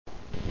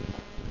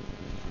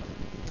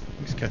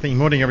Okay, thank you.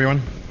 Morning,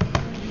 everyone.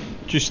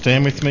 Would you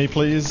stand with me,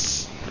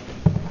 please?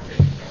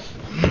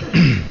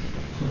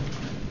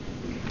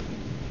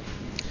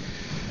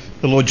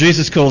 The Lord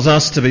Jesus calls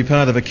us to be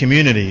part of a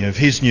community, of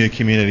His new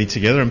community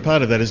together, and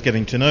part of that is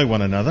getting to know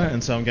one another.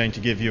 And so I'm going to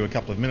give you a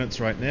couple of minutes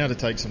right now to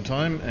take some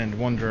time and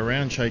wander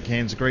around, shake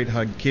hands, greet,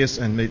 hug, kiss,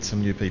 and meet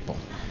some new people.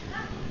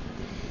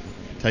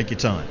 Take your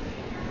time.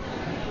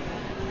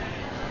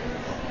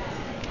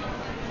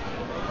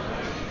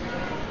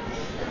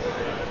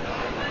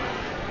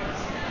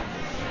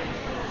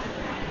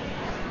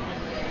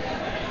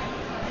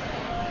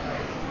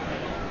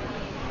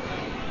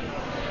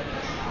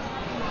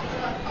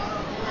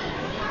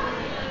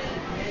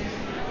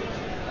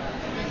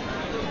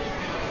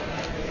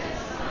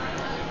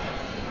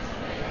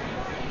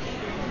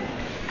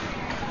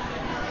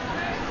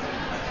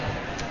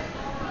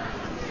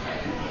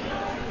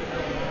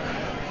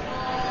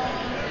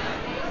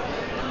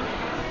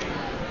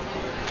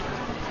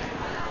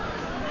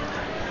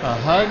 A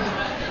hug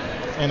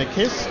and a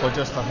kiss, or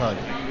just a hug?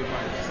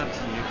 It's up to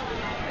you.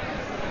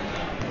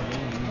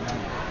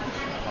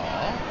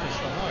 Oh,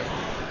 just a hug.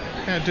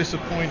 How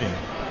disappointing.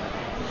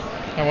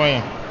 How are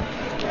you?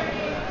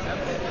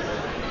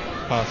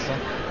 Pastor?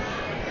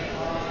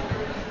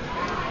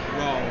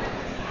 Well,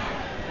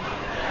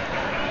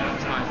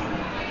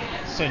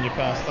 Senior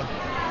pastor?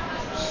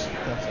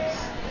 That's us.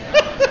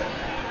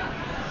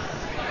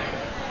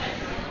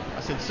 I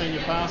said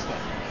senior pastor.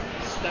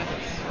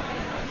 status.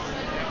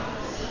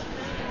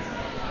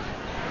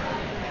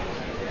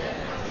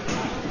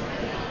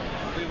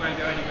 We won't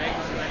go anywhere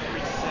because we're going to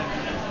reach 7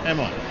 minutes. Am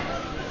I?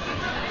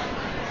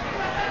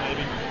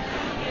 Maybe.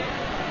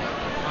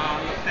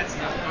 Look, that's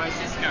enough, guys.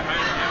 Just go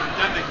home now. We've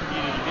done the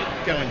community bit.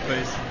 Go in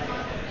peace.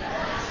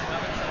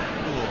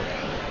 Lord.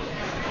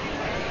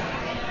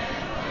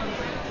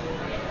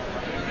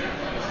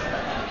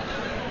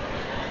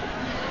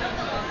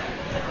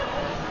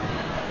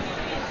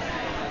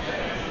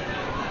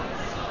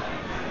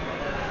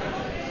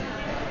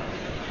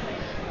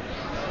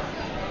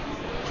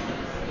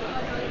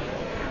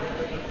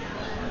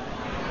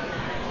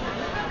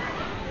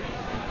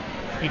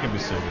 You can be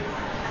seated.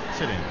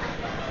 Sit in.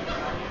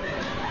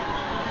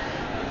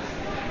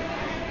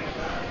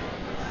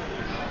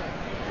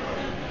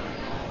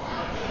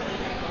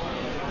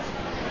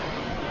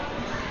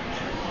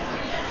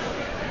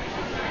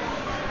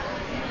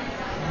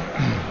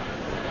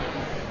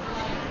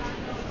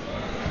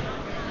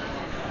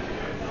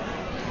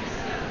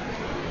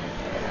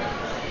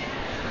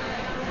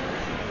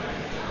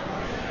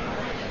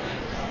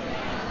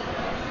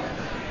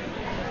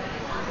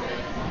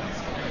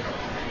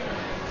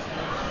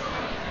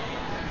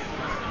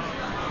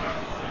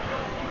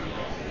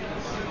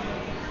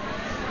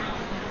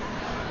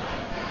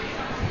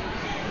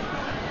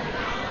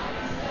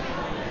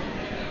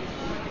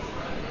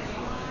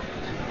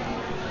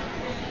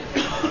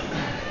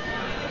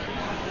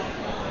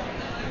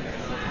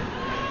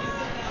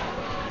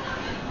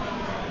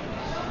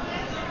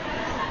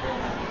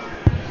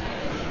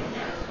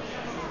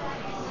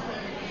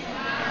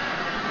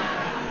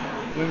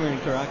 When we're in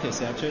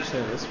Caracas, our church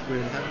service, we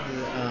would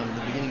have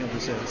the beginning of the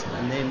service,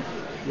 and then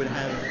we'd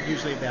have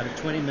usually about a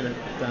 20-minute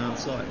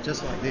slot,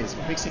 just like this,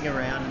 mixing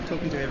around and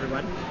talking to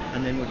everyone,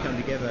 and then we'd come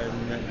together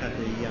and have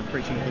the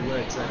preaching of the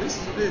word. So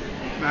this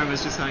Mary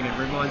was just saying, it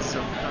reminds us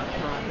of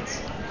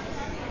Caracas.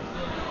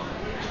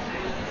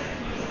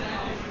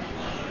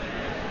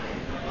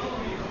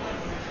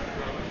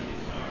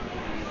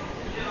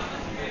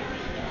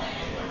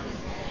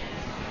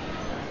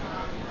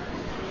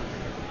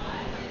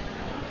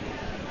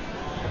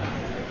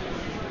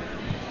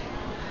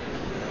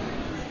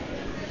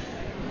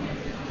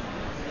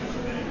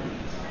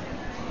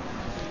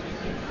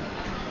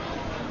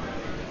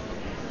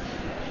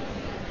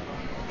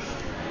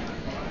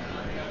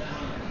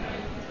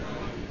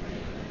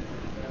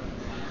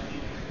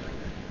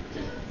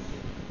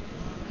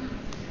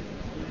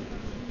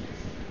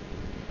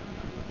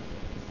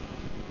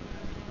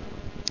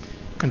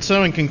 And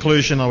so in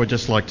conclusion, I would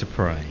just like to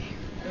pray.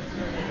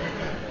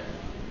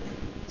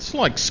 It's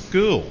like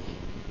school.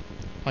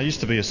 I used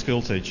to be a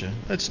school teacher.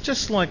 It's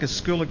just like a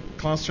school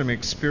classroom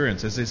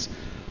experience. There's this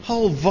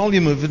whole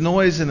volume of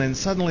noise and then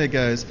suddenly it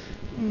goes,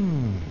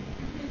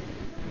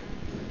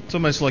 It's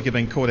almost like you've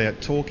been caught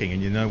out talking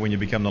and you know when you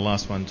become the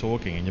last one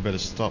talking and you better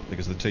stop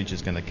because the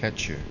teacher's going to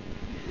catch you.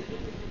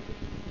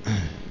 Did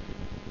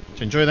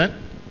you enjoy that?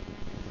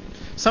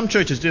 Some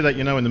churches do that,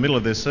 in the middle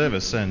of their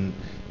service, and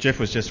Jeff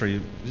was just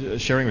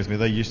sharing with me,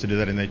 they used to do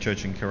that in their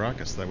church in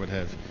Caracas. They would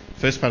have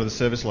first part of the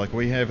service like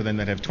we have, and then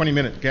they'd have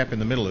 20-minute gap in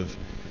the middle of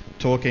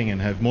talking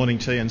and have morning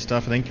tea and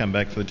stuff, and then come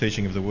back for the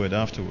teaching of the word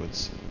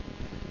afterwards.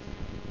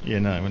 Yeah,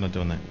 no, we're not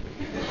doing that.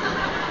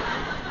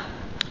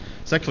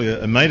 It's actually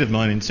a mate of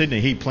mine in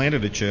Sydney, he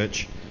planted a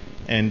church,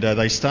 and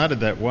they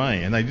started that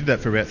way, and they did that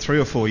for about 3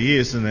 or 4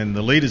 years, and then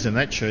the leaders in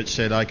that church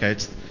said, okay,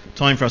 it's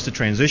time for us to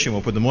transition,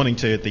 we'll put the morning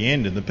tea at the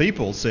end, and the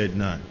people said,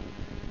 no,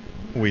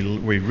 we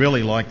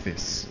really like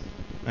this.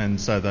 And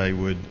so they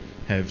would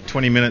have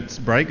 20 minutes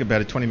break,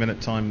 about a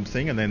 20-minute time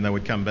thing, and then they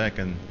would come back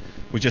and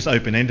was just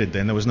open-ended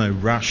then. There was no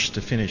rush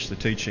to finish the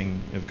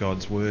teaching of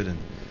God's Word, and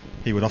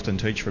he would often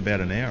teach for about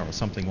an hour or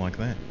something like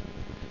that.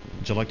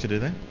 Would you like to do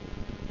that?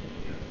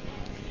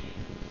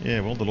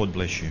 Yeah, well, the Lord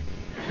bless you.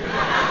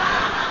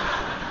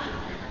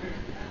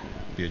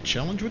 Be a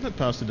challenge, wouldn't it,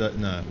 Pastor Dave?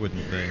 No, it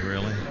wouldn't be,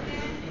 really.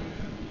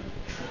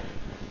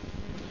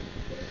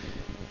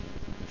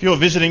 If you're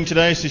visiting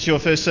today, this is your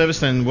first service,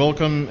 then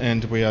welcome,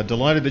 and we are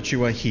delighted that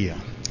you are here.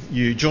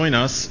 You join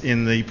us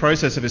in the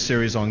process of a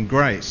series on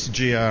grace,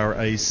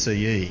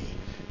 G-R-A-C-E.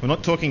 We're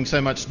not talking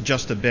so much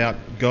just about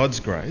God's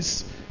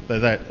grace, though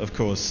that, of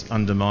course,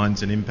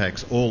 undermines and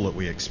impacts all that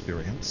we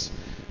experience,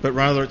 but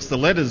rather it's the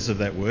letters of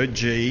that word,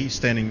 G,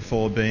 standing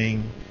for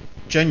being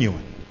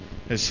genuine.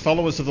 As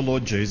followers of the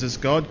Lord Jesus,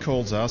 God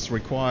calls us,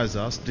 requires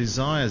us,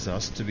 desires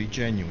us to be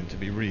genuine, to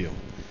be real.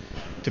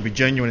 To be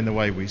genuine in the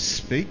way we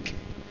speak,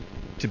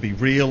 to be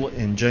real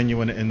and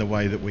genuine in the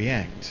way that we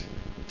act,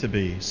 to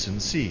be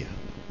sincere,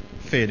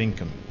 fair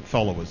income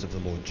followers of the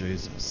Lord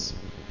Jesus.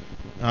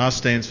 R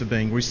stands for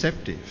being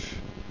receptive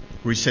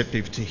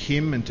to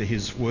Him and to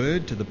His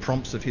Word, to the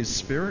prompts of His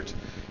Spirit,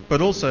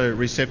 but also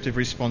receptive,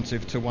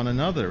 responsive to one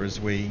another as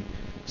we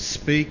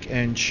speak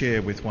and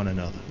share with one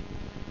another.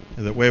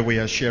 That where we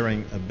are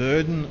sharing a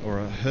burden or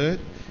a hurt,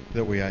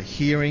 that we are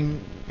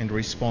hearing and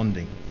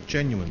responding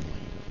genuinely.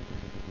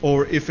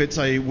 Or if it's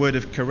a word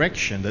of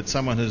correction, that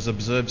someone has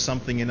observed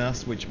something in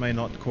us which may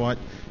not quite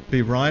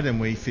be right, and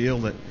we feel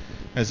that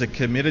as a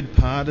committed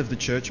part of the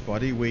church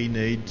body, we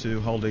need to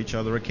hold each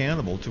other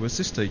accountable, to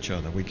assist each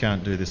other. We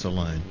can't do this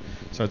alone.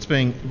 So it's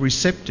being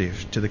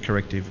receptive to the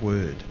corrective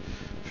word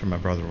from a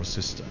brother or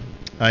sister.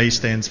 A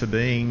stands for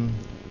being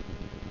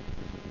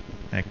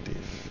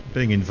active,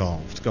 being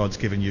involved. God's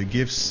given you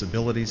gifts,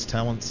 abilities,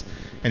 talents,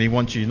 and He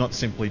wants you not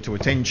simply to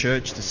attend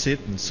church, to sit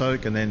and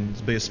soak and then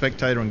be a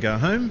spectator and go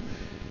home,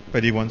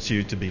 but He wants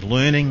you to be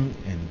learning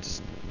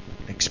and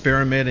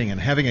experimenting and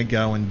having a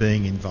go and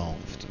being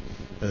involved,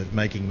 of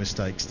making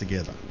mistakes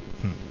together.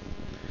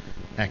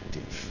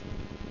 Active.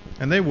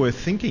 And they're worth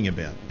thinking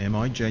about. Am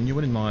I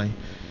genuine in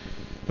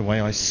the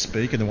way I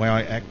speak and the way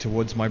I act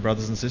towards my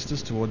brothers and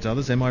sisters, towards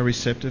others? Am I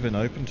receptive and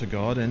open to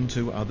God and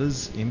to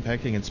others,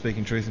 impacting and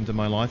speaking truth into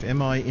my life?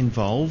 Am I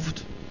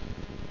involved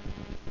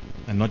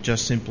and not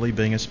just simply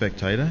being a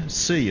spectator?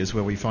 C is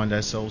where we find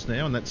ourselves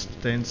now, and that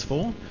stands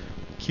for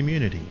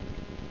community.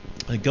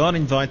 God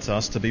invites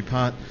us to be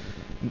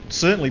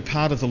certainly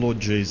part of the Lord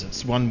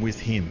Jesus, one with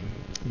Him.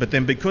 But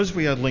then because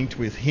we are linked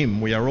with Him,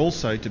 we are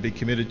also to be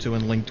committed to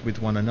and linked with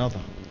one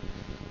another,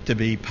 to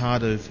be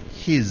part of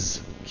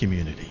His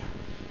community.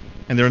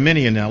 And there are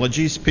many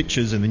analogies,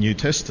 pictures in the New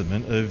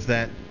Testament of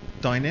that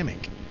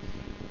dynamic.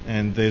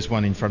 And there's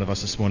one in front of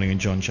us this morning in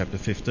John chapter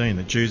 15,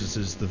 that Jesus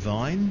is the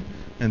vine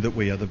and that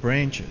we are the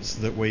branches,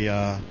 that we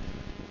are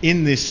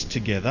in this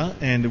together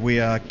and we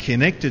are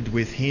connected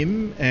with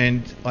Him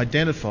and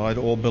identified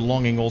or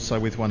belonging also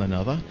with one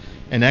another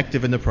and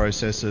active in the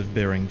process of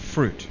bearing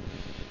fruit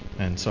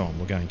and so on.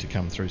 We're going to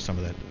come through some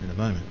of that in a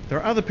moment. There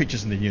are other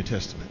pictures in the New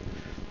Testament,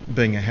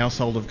 being a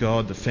household of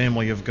God, the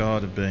family of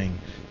God, of being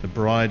the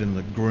bride and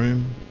the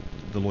groom,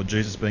 the Lord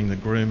Jesus being the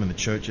groom and the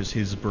church is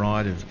His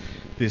bride, of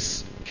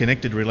this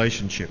connected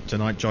relationship.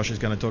 Tonight Josh is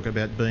going to talk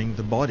about being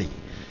the body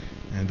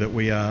and that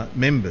we are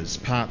members,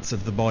 parts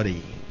of the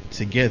body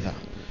together.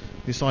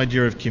 This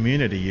idea of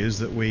community is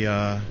that we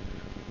are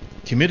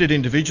committed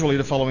individually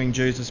to following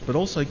Jesus, but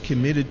also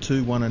committed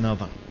to one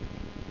another.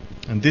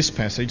 And this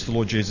passage, the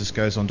Lord Jesus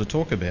goes on to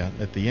talk about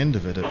at the end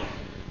of it,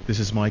 this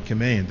is my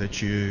command,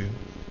 that you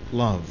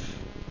love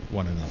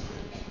one another.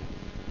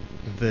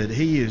 That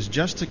He is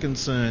just as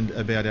concerned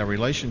about our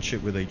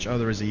relationship with each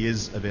other as He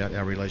is about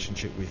our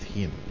relationship with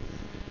Him.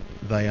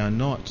 They are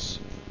not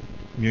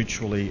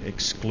mutually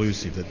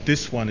exclusive, that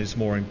this one is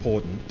more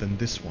important than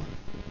this one.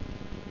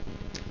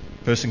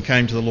 A person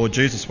came to the Lord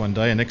Jesus one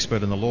day, an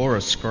expert in the law, a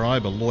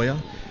scribe, a lawyer,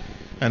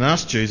 and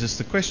asked Jesus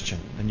the question,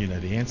 and you know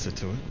the answer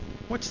to it.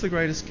 What's the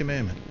greatest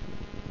commandment?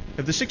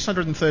 Of the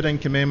 613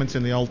 commandments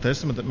in the Old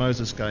Testament that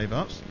Moses gave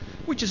us,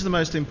 which is the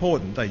most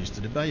important? They used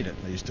to debate it.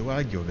 They used to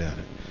argue about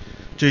it.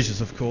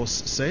 Jesus, of course,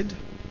 said,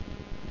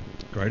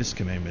 the greatest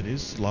commandment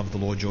is, love the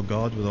Lord your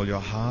God with all your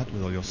heart,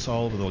 with all your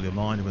soul, with all your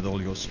mind, and with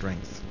all your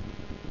strength.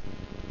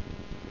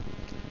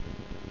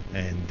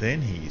 And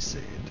then He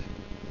said,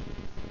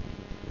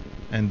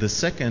 and the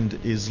second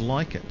is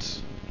like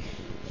it,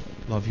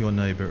 love your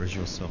neighbour as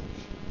yourself.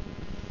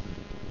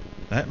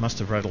 That must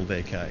have rattled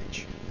their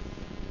cage.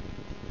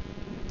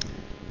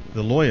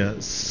 The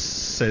lawyer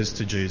says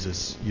to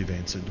Jesus, you've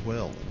answered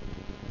well.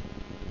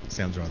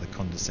 Sounds rather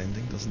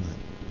condescending, doesn't it?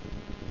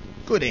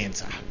 Good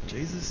answer,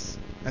 Jesus.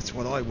 That's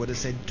what I would have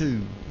said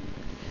too.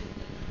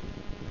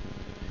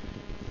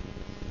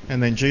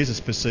 And then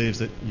Jesus perceives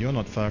that you're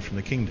not far from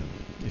the kingdom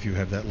if you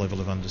have that level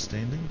of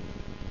understanding.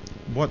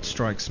 What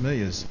strikes me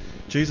is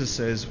Jesus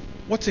says,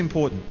 what's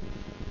important?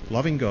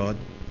 Loving God.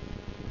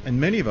 And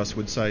many of us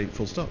would say,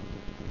 full stop.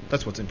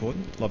 That's what's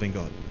important, loving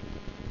God.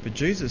 But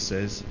Jesus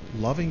says,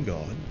 loving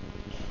God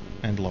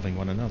and loving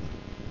one another.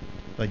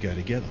 They go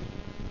together.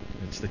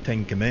 It's the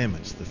Ten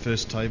Commandments, the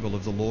first table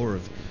of the law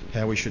of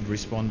how we should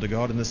respond to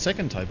God, and the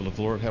second table of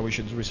the law of how we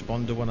should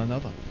respond to one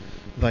another.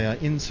 They are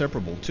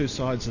inseparable, two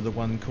sides of the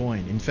one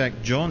coin. In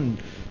fact, John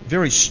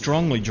very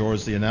strongly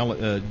draws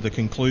the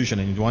conclusion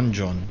in 1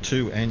 John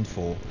 2 and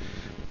 4.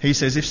 He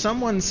says, if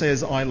someone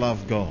says, I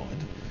love God,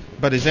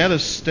 but is out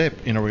of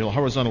step in a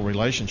horizontal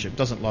relationship,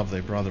 doesn't love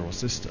their brother or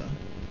sister,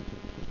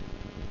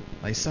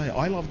 they say,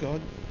 I love God,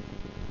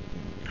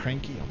 I'm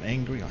cranky, I'm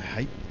angry, I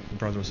hate my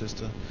brother or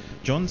sister.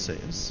 John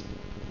says,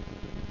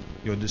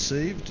 you're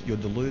deceived, you're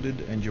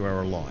deluded, and you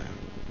are a liar.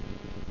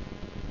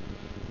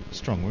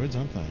 Strong words,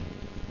 aren't they?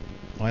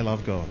 I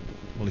love God.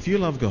 Well, if you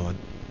love God,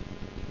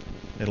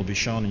 it'll be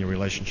shown in your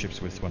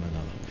relationships with one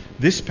another.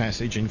 This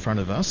passage in front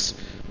of us,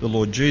 the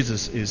Lord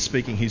Jesus is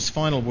speaking his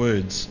final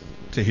words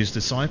to his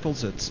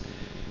disciples. It's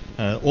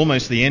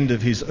almost the end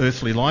of his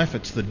earthly life.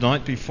 It's the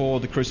night before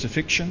the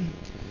crucifixion.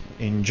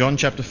 In John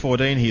chapter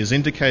 14, he has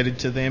indicated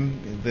to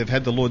them, they've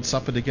had the Lord's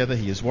Supper together,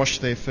 he has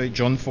washed their feet.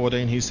 John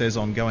 14, he says,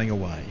 I'm going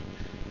away.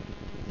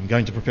 I'm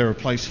going to prepare a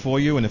place for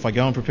you, and if I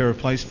go and prepare a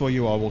place for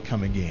you, I will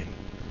come again.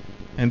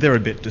 And they're a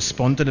bit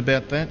despondent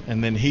about that,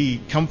 and then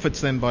he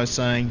comforts them by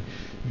saying,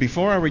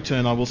 before I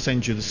return, I will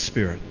send you the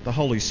Spirit, the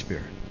Holy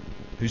Spirit,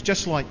 who's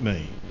just like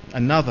me,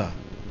 another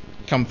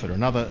comforter,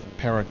 another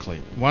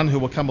paraclete, one who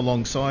will come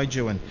alongside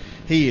you, and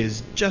he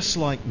is just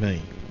like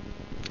me.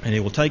 And he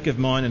will take of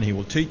mine and he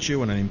will teach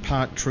you and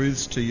impart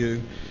truths to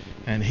you,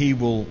 and he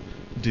will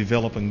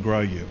develop and grow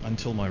you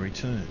until my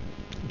return.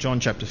 John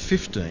chapter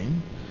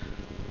 15,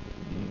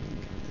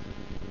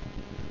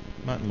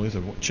 Martin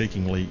Luther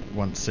cheekingly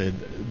once said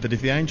that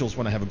if the angels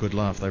want to have a good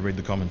laugh, they read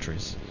the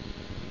commentaries.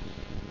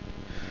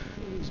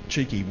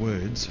 Cheeky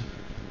words.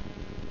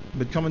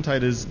 But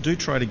commentators do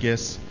try to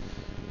guess,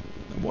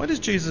 why does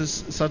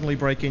Jesus suddenly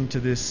break into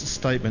this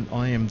statement,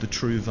 I am the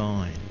true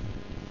vine?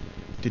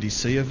 Did he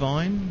see a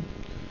vine?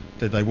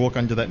 Did they walk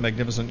under that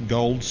magnificent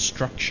gold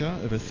structure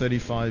of a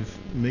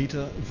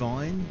 35-metre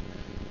vine,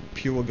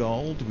 pure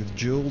gold with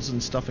jewels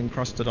and stuff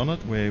encrusted on it,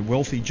 where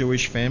wealthy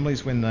Jewish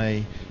families, when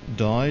they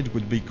died,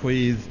 would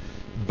bequeath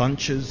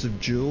bunches of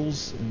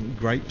jewels and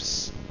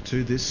grapes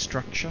to this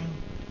structure,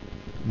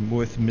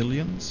 worth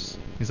millions?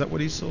 Is that what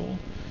he saw?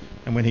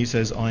 And when he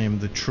says, I am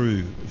the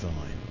true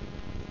vine.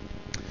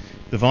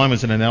 The vine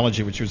was an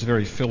analogy which was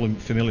very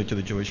familiar to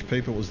the Jewish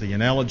people. It was the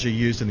analogy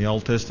used in the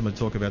Old Testament to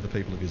talk about the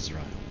people of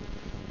Israel.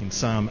 In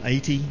Psalm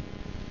 80,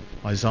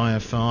 Isaiah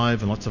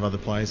 5 and lots of other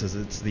places,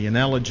 it's the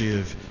analogy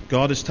of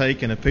God has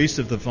taken a piece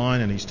of the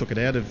vine and he's taken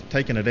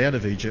it out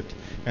of Egypt,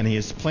 and he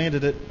has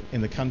planted it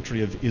in the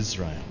country of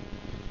Israel,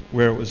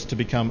 where it was to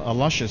become a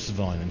luscious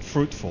vine and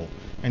fruitful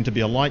and to be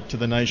a light to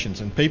the nations,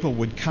 and people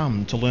would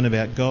come to learn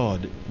about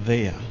God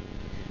there.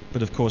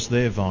 But of course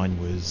their vine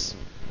was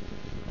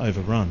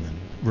overrun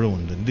and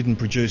ruined and didn't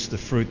produce the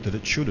fruit that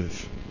it should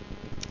have.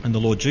 And the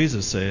Lord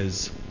Jesus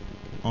says,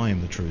 I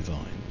am the true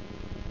vine.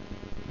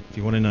 If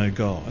you want to know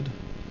God,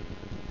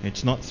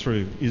 it's not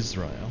through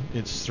Israel,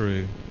 it's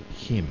through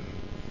him.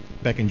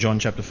 Back in John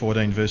chapter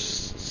 14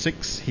 verse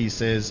 6, he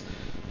says,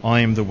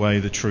 I am the way,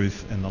 the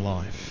truth and the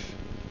life.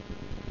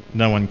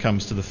 No one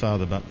comes to the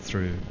Father but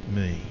through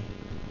me.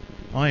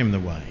 I am the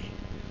way.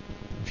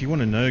 If you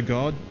want to know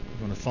God, if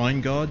you want to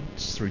find God,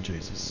 it's through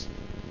Jesus.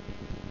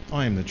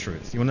 I am the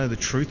truth. You want to know the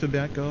truth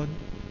about God?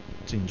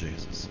 It's in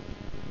Jesus.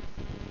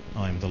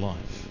 I am the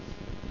life.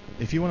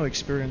 If you want to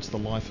experience the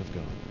life of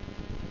God,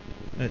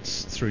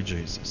 it's through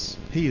Jesus.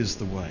 He is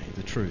the way,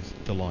 the truth,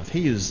 the life.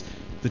 He is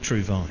the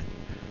true vine.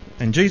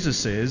 And Jesus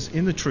says,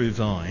 in the true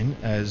vine,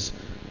 as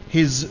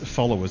his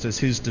followers, as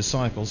his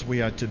disciples,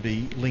 we are to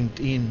be linked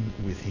in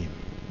with him.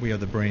 We are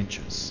the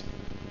branches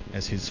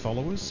as his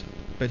followers,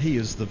 but he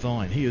is the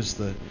vine. He is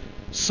the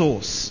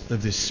source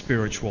of this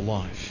spiritual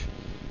life.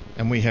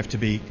 And we have to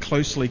be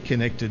closely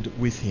connected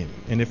with him.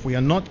 And if we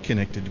are not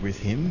connected with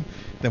him,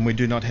 then we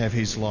do not have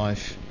his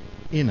life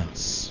in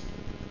us.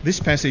 This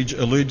passage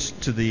alludes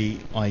to the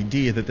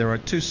idea that there are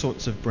two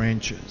sorts of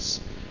branches.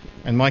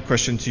 And my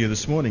question to you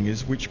this morning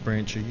is, which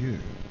branch are you?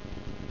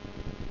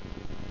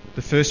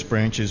 The first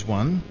branch is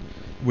one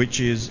which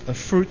is a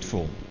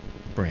fruitful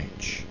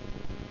branch.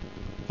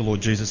 The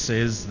Lord Jesus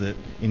says that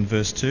in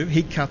verse 2,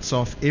 he cuts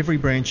off every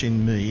branch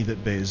in me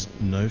that bears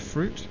no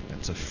fruit.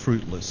 That's a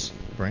fruitless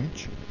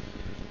branch.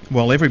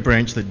 While every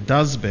branch that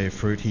does bear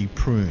fruit, he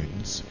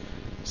prunes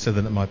so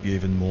that it might be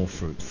even more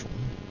fruitful.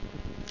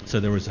 So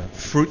there is a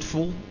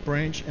fruitful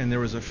branch and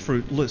there is a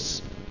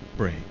fruitless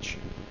branch.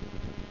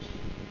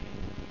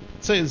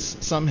 It says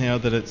somehow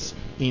that it's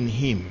in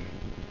him.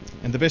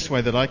 And the best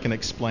way that I can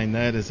explain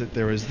that is that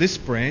there is this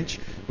branch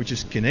which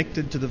is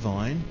connected to the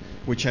vine,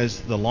 which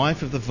has the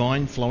life of the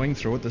vine flowing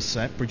through it, the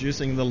sap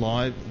producing the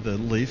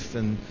leaf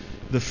and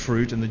the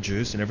fruit and the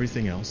juice and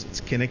everything else.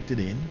 It's connected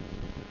in.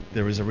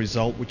 There is a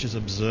result which is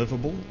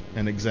observable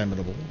and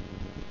examinable.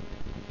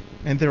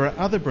 And there are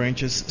other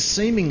branches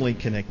seemingly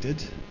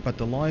connected, but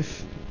the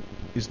life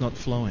is not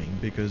flowing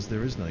because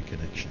there is no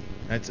connection.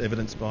 That's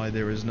evidenced by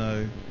there is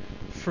no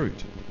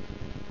fruit.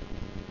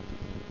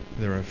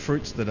 There are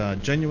fruits that are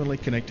genuinely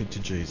connected to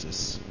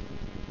Jesus.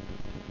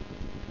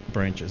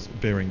 branches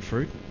bearing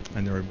fruit,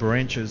 and there are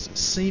branches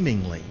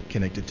seemingly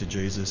connected to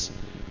Jesus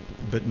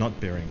but not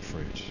bearing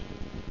fruit.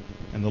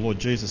 And the Lord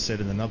Jesus said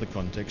in another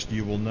context,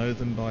 you will know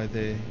them by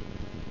their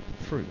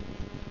fruit.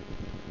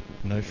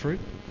 No fruit,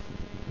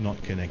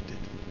 not connected.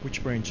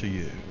 Which branch are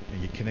you?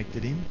 Are you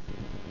connected in?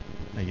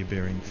 Are you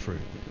bearing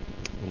fruit?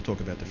 We'll talk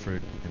about the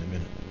fruit in a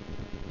minute.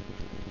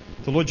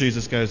 The Lord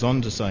Jesus goes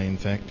on to say, in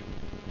fact,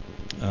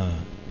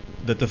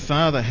 that the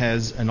Father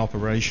has an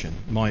operation.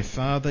 My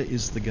Father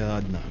is the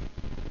gardener.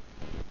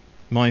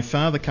 My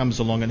Father comes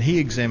along and he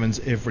examines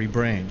every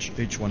branch,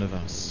 each one of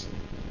us.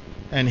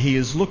 And he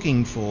is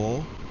looking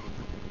for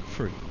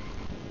fruit.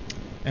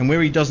 And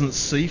where he doesn't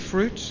see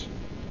fruit,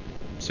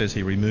 says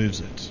he removes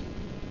it.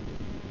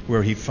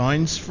 Where he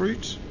finds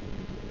fruit,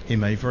 he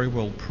may very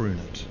well prune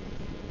it.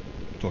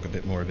 We'll talk a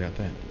bit more about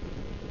that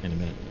in a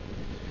minute.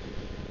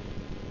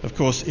 Of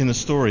course, in the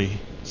story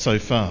so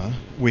far,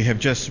 we have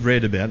just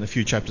read about, in a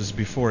few chapters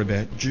before,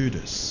 about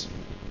Judas,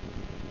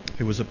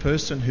 who was a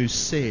person who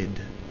said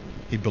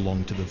he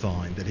belonged to the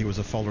vine, that he was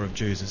a follower of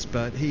Jesus,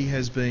 but he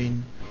has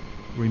been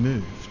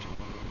removed.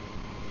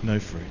 No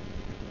fruit.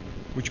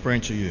 Which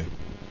branch are you?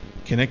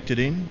 Connected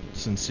in,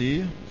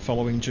 sincere,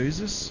 following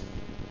Jesus,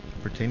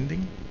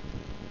 pretending,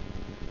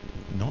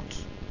 not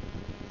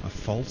a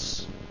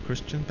false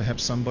Christian,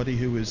 perhaps somebody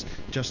who is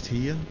just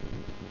here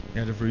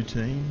out of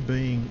routine,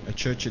 being a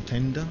church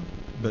attender,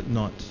 but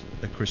not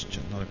a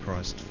Christian, not a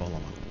Christ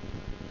follower.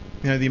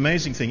 You know, the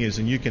amazing thing is,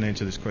 and you can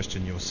answer this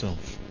question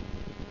yourself,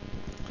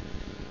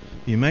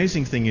 the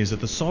amazing thing is that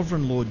the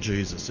sovereign Lord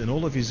Jesus, in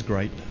all of his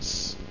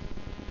greatness,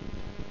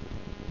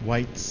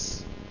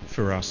 waits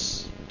for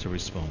us to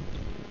respond.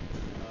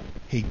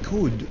 He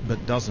could,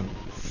 but doesn't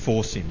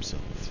force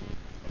himself.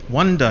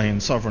 One day in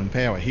sovereign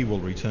power he will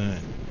return,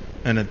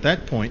 and at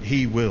that point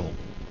he will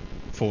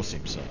force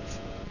himself.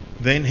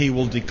 Then he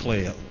will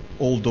declare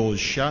all doors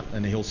shut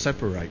and he'll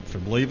separate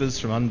from believers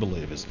from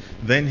unbelievers.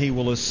 Then he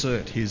will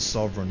assert his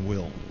sovereign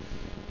will.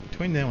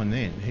 Between now and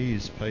then, he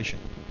is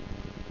patient.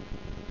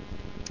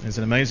 There's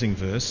an amazing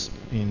verse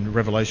in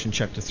Revelation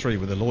chapter 3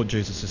 where the Lord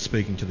Jesus is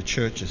speaking to the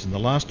churches, and the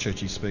last church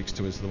he speaks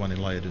to is the one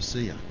in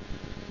Laodicea.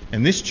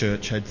 And this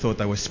church had thought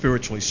they were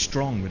spiritually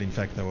strong, but in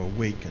fact they were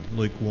weak and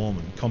lukewarm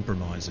and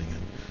compromising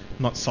and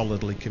not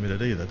solidly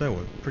committed either. They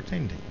were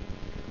pretending.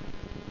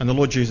 And the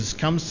Lord Jesus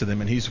comes to them,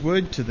 and his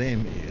word to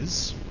them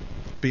is,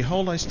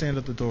 behold, I stand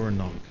at the door and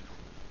knock.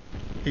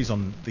 He's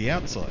on the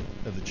outside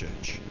of the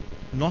church,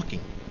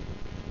 knocking.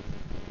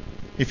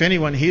 If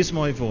anyone hears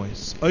my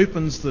voice,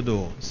 opens the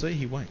door. See,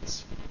 he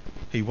waits.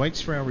 He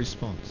waits for our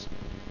response.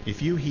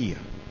 If you hear,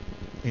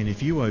 and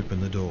if you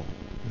open the door,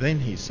 then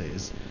he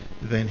says,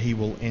 then he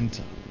will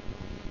enter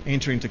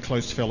into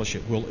close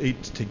fellowship. We'll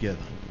eat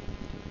together.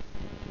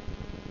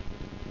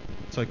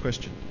 So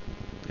question,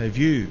 have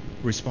you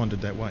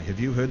responded that way? Have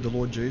you heard the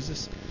Lord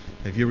Jesus?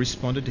 Have you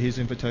responded to his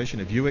invitation?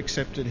 Have you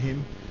accepted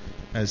him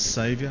as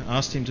Saviour?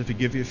 Asked him to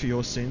forgive you for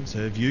your sins?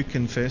 Have you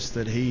confessed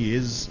that he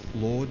is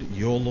Lord,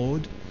 your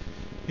Lord?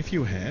 If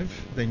you have,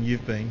 then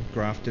you've been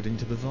grafted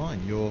into the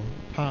vine. You're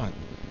part,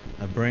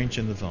 a branch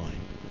in the vine.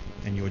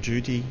 And your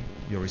duty,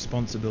 your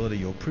responsibility,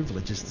 your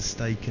privilege is to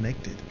stay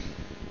connected.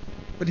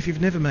 But if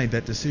you've never made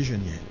that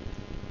decision yet,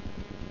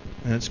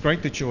 and it's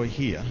great that you're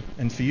here,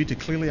 and for you to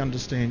clearly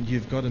understand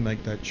you've got to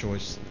make that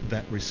choice,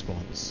 that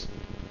response.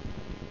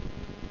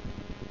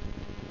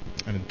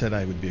 And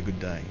today would be a good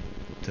day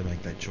to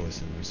make that choice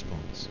and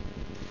response.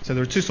 So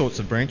there are two sorts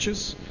of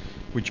branches.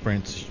 Which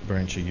branch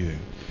are you?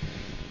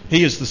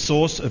 He is the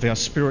source of our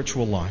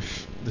spiritual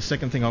life. The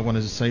second thing I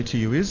wanted to say to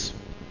you is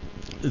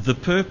the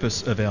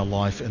purpose of our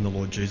life in the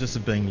Lord Jesus,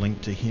 of being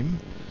linked to him.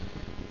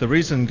 The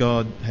reason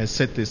God has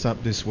set this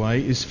up this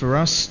way is for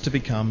us to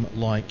become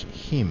like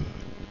him.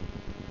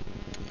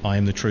 I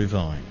am the true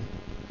vine.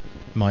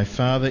 My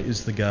Father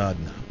is the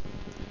gardener.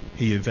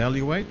 He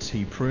evaluates,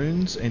 he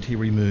prunes, and he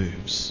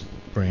removes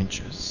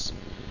branches.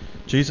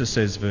 Jesus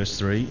says, verse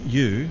 3,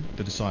 you,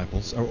 the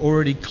disciples, are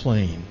already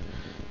clean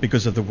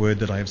because of the word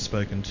that I have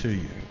spoken to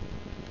you.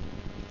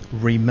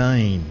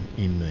 Remain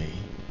in me,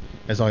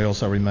 as I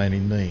also remain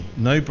in me.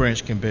 No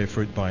branch can bear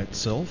fruit by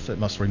itself, it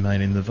must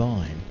remain in the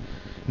vine.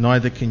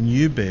 Neither can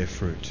you bear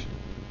fruit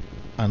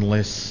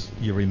unless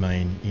you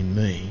remain in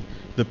me.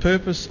 The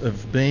purpose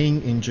of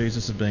being in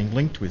Jesus, of being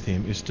linked with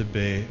him, is to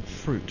bear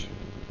fruit.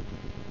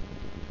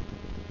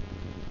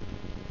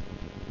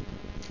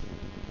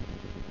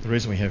 The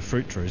reason we have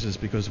fruit trees is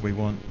because we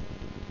want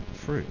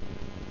fruit.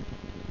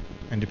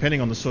 And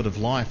depending on the sort of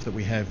life that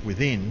we have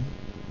within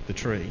the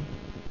tree,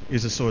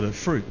 is a sort of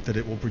fruit that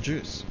it will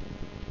produce.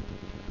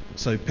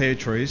 So pear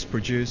trees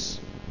produce,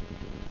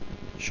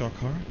 shock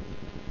horror,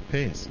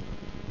 pears.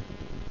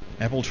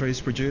 Apple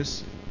trees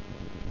produce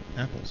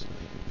apples.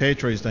 Pear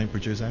trees don't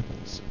produce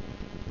apples.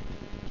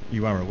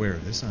 You are aware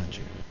of this, aren't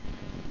you?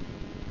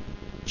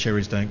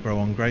 Cherries don't grow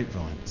on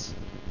grapevines.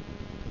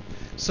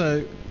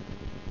 So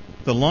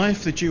the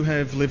life that you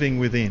have living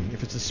within,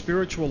 if it's a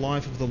spiritual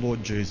life of the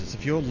Lord Jesus,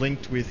 if you're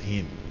linked with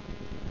him,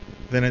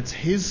 then it's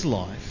his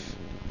life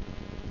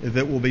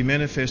that will be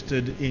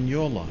manifested in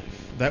your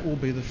life. That will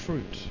be the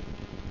fruit.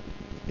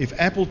 If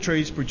apple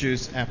trees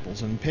produce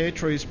apples and pear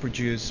trees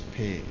produce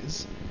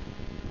pears,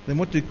 then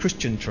what do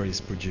Christian trees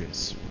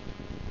produce?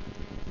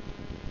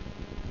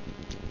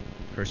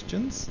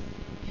 Christians?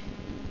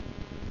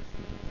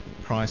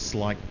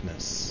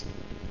 Christ-likeness.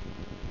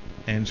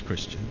 And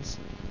Christians.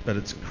 But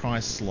it's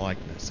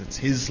Christ-likeness. It's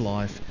his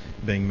life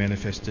being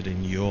manifested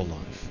in your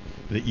life,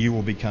 that you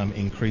will become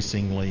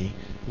increasingly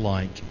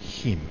like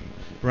him.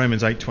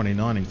 Romans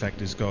 8:29, in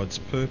fact, is God's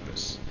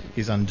purpose,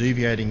 his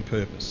undeviating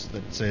purpose,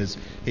 that says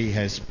he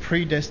has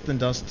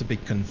predestined us to be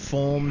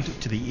conformed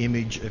to the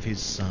image of his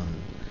Son.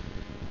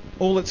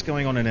 All that's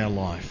going on in our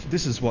life,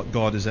 this is what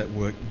God is at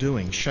work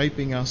doing,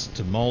 shaping us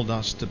to mould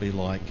us to be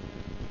like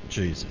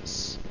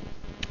Jesus.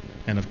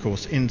 And of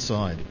course,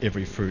 inside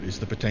every fruit is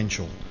the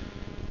potential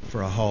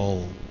for a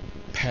whole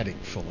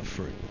paddock full of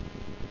fruit.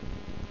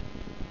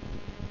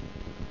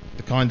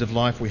 The kind of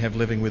life we have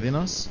living within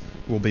us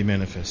will be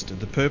manifested.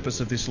 The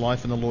purpose of this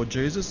life in the Lord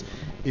Jesus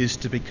is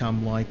to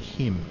become like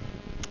him.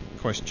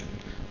 Question: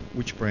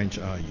 which branch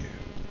are you?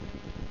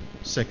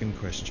 Second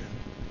question: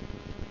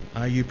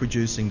 are you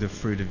producing the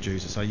fruit of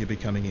Jesus? Are you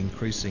becoming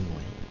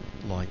increasingly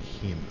like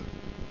him?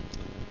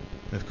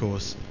 Of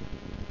course,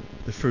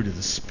 the fruit of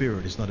the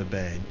Spirit is not a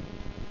bad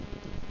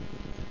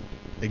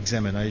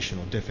examination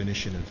or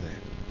definition of that.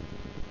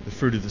 The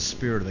fruit of the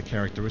Spirit are the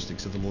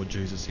characteristics of the Lord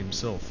Jesus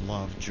himself: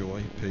 love,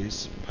 joy,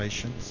 peace,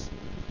 patience,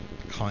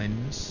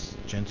 kindness,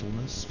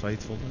 gentleness,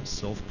 faithfulness,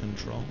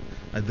 self-control.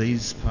 Are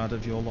these part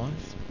of your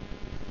life?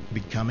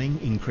 Becoming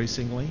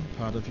increasingly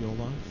part of your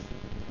life?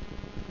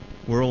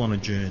 We're all on a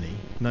journey.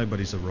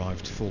 Nobody's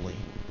arrived fully.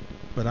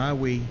 But are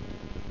we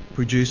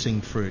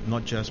producing fruit?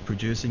 Not just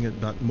producing it,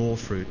 but more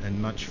fruit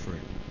and much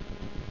fruit.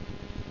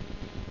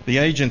 The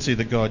agency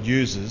that God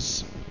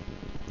uses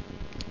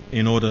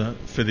in order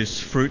for this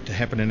fruit to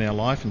happen in our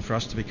life and for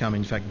us to become,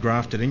 in fact,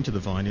 grafted into the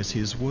vine is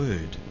his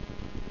word.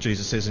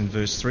 Jesus says in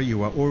verse 3,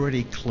 you are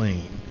already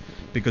clean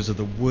because of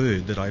the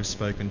word that I have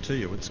spoken to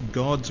you. It's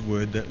God's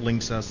word that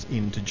links us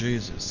into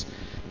Jesus.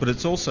 But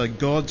it's also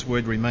God's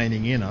word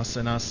remaining in us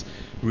and us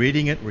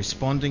reading it,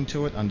 responding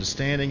to it,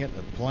 understanding it,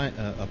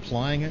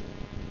 applying it,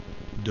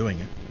 doing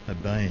it,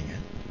 obeying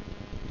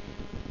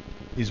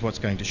it, is what's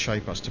going to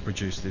shape us to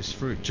produce this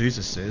fruit.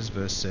 Jesus says,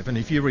 verse 7,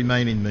 if you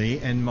remain in me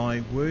and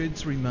my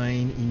words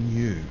remain in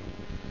you.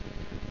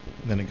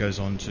 Then it goes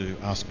on to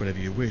ask whatever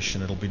you wish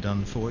and it'll be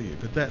done for you.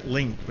 But that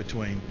link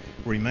between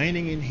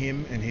remaining in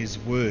him and his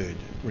word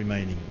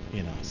remaining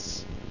in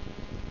us.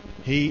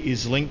 He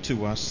is linked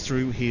to us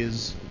through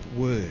his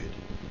word,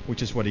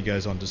 which is what he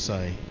goes on to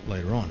say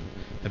later on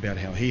about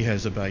how he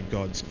has obeyed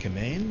God's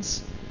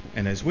commands,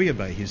 and as we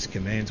obey his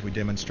commands we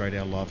demonstrate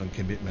our love and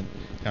commitment,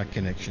 our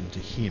connection to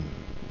him,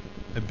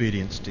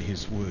 obedience to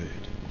his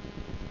word.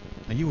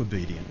 Are you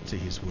obedient to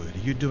his word?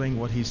 Are you doing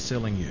what he's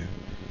telling you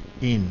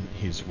in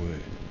his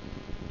word?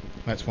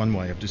 That's one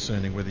way of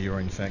discerning whether you're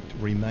in fact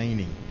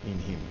remaining in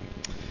him.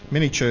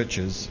 Many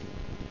churches,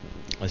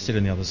 I said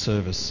in the other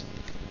service,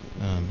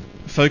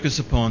 focus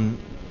upon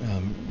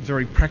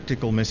very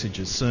practical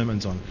messages,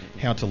 sermons on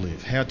how to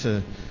live, how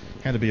to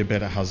be a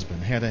better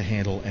husband, how to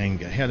handle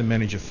anger, how to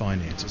manage your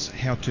finances,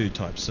 how-to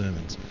type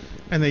sermons.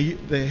 And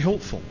they're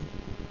helpful,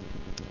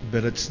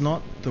 but it's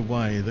not the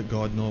way that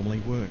God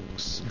normally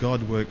works.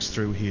 God works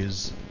through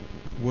his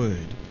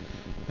word.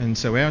 And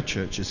so our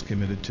church is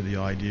committed to the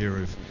idea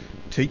of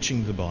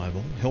teaching the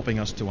Bible, helping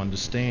us to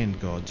understand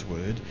God's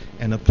word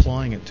and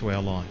applying it to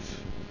our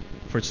life.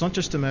 For it's not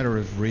just a matter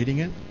of reading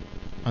it,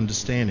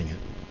 understanding it,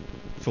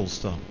 full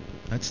stop.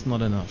 That's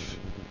not enough.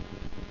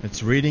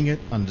 It's reading it,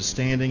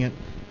 understanding it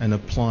and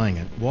applying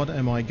it. What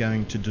am I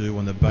going to do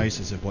on the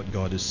basis of what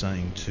God is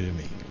saying to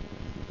me?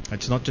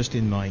 It's not just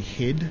in my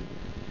head,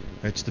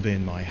 it's to be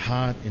in my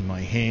heart, in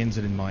my hands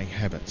and in my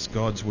habits.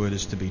 God's word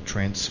is to be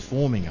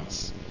transforming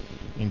us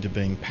into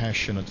being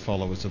passionate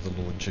followers of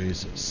the Lord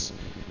Jesus.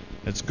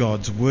 It's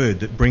God's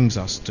word that brings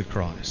us to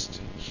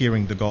Christ,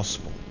 hearing the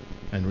gospel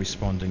and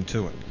responding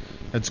to it.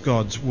 It's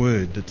God's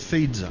word that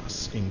feeds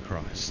us in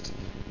Christ,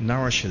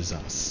 nourishes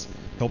us,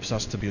 helps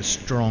us to be a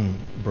strong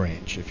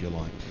branch, if you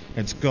like.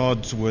 It's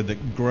God's word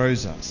that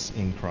grows us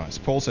in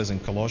Christ. Paul says in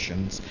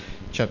Colossians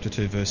chapter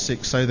 2, verse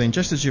 6, so then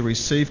just as you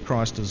receive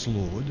Christ as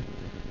Lord,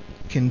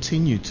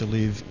 continue to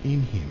live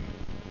in him.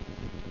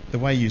 The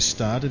way you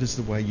started is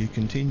the way you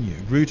continue,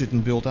 rooted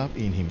and built up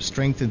in him,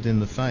 strengthened in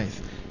the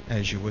faith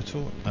as you were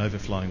taught,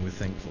 overflowing with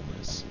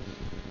thankfulness.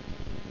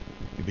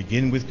 We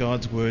begin with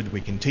God's word,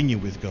 we continue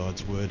with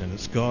God's word, and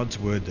it's God's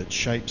word that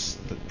shapes,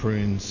 that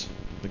prunes,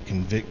 that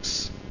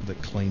convicts,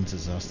 that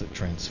cleanses us, that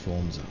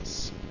transforms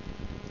us.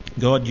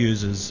 God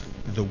uses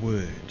the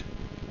word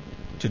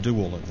to do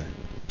all of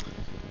that.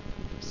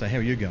 So how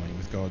are you going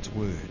with God's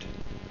word?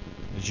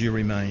 As you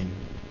remain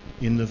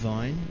in the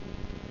vine,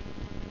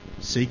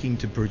 seeking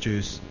to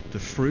produce the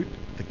fruit,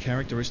 the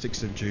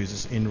characteristics of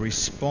Jesus in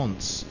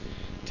response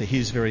to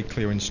his very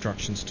clear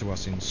instructions to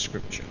us in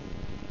Scripture.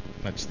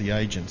 That's the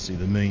agency,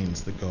 the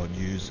means that God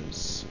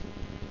uses.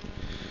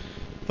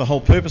 The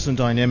whole purpose and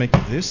dynamic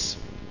of this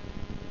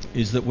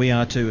is that we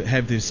are to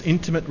have this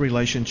intimate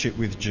relationship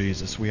with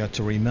Jesus. We are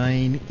to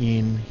remain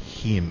in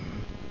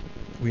him.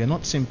 We are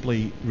not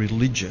simply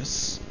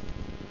religious,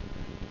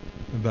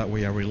 but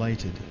we are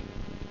related.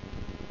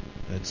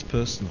 It's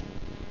personal.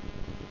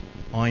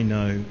 I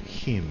know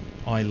him.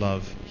 I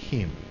love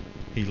him.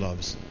 He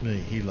loves me.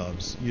 He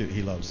loves you.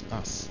 He loves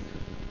us.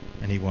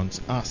 And he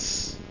wants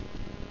us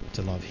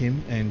to love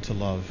him and to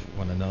love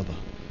one another.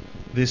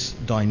 This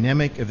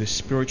dynamic of this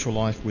spiritual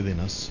life within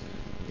us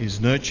is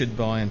nurtured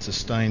by and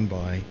sustained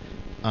by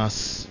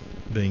us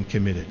being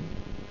committed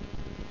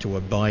to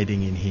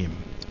abiding in him,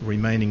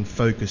 remaining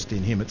focused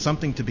in him. It's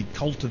something to be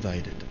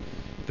cultivated.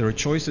 There are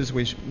choices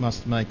we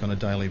must make on a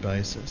daily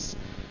basis.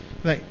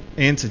 That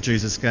answer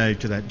Jesus gave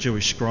to that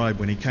Jewish scribe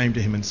when he came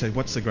to him and said,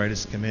 "What's the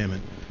greatest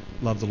commandment?"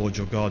 "Love the Lord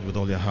your God with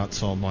all your heart,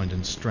 soul, mind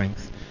and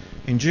strength."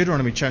 In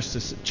Deuteronomy chapter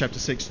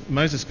 6,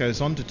 Moses goes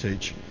on to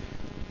teach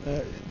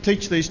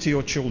these to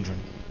your children.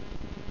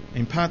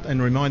 Impart and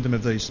remind them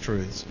of these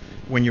truths.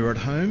 When you're at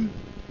home,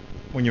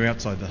 when you're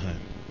outside the home.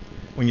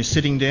 When you're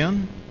sitting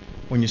down,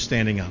 when you're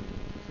standing up.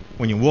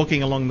 When you're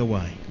walking along the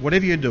way.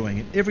 Whatever you're doing,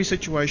 in every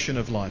situation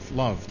of life,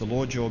 love the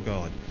Lord your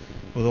God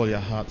with all your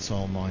heart,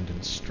 soul, mind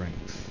and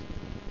strength.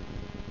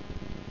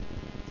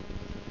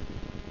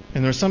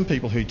 And there are some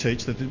people who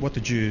teach that what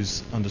the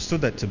Jews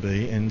understood that to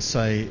be and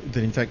say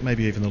that in fact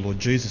maybe even the Lord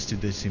Jesus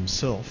did this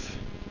himself,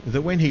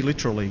 that when he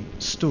literally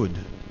stood,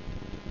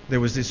 there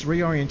was this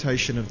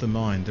reorientation of the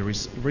mind, the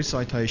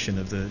recitation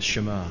of the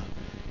Shema.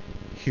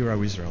 Hear,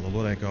 O Israel, the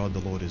Lord our God, the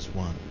Lord is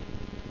one.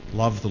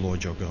 Love the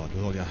Lord your God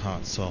with all your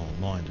heart, soul,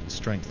 mind and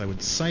strength. They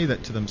would say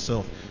that to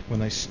themselves when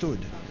they stood,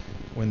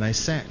 when they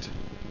sat.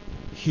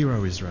 Hear,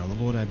 O Israel,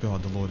 the Lord our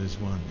God, the Lord is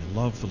one. And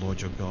love the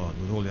Lord your God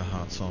with all your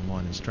heart, soul,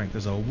 mind and strength.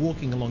 As they were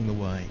walking along the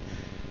way,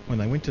 when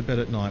they went to bed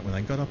at night, when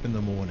they got up in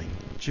the morning,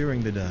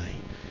 during the day,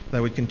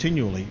 they would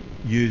continually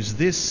use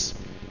this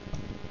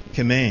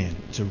command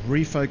to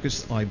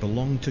refocus. I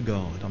belong to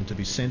God. I'm to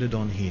be centred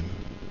on him.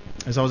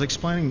 As I was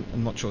explaining,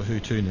 I'm not sure who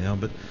to now,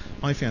 but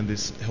I found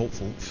this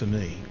helpful for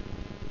me.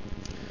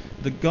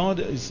 That God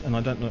is, and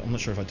I don't know, I'm not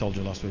sure if I told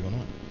you last week or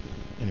not.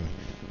 Anyway,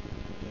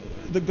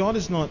 that God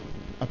is not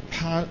a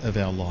part of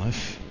our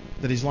life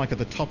that is like at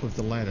the top of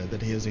the ladder,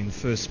 that he is in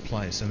first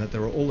place, and that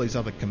there are all these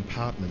other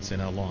compartments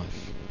in our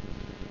life.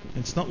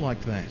 It's not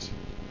like that.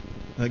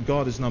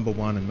 God is number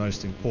one and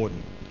most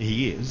important.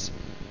 He is.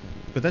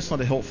 But that's not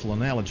a helpful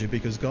analogy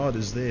because God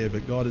is there,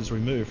 but God is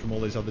removed from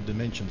all these other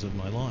dimensions of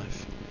my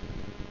life.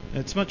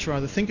 It's much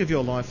rather think of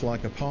your life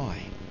like a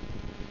pie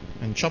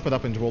and chop it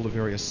up into all the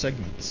various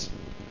segments.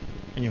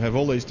 And you have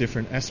all these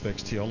different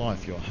aspects to your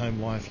life, your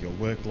home life, your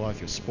work life,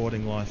 your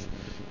sporting life,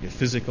 your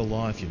physical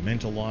life, your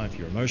mental life,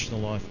 your emotional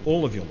life,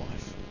 all of your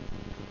life.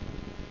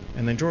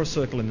 And then draw a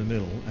circle in the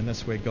middle, and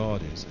that's where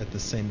God is, at the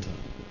centre.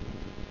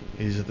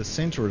 He is at the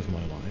centre of my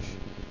life,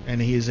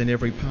 and he is in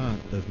every part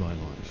of my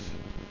life.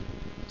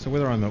 So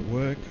whether I'm at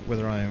work,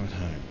 whether I am at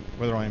home,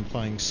 whether I am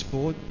playing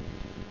sport,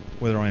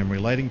 whether I am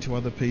relating to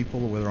other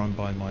people, or whether I'm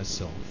by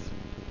myself,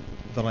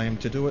 that I am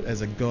to do it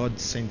as a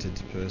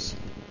God-centred person.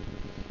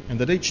 And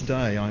that each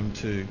day I'm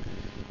to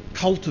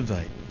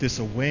cultivate this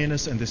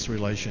awareness and this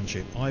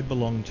relationship. I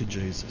belong to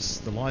Jesus.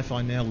 The life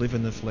I now live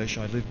in the flesh,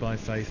 I live by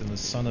faith in the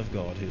Son of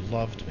God who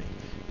loved me,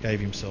 gave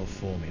himself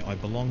for me. I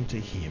belong to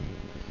him,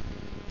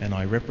 and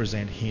I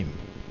represent him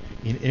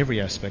in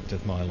every aspect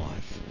of my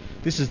life.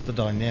 This is the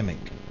dynamic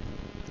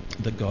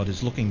that God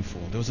is looking for.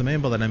 There was a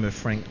man by the name of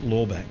Frank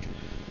Laubach,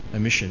 a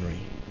missionary,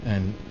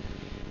 and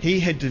he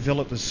had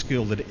developed a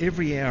skill that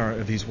every hour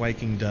of his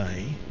waking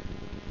day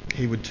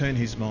he would turn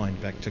his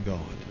mind back to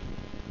God.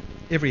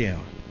 Every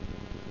hour.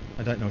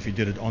 I don't know if he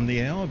did it on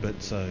the hour,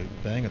 but so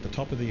bang at the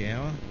top of the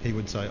hour, he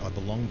would say, I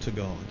belong to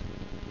God.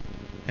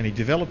 And he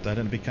developed that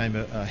and it became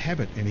a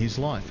habit in his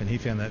life, and he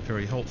found that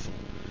very helpful.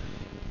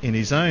 In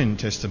his own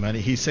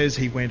testimony, he says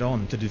he went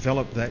on to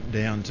develop that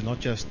down to not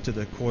just to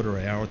the quarter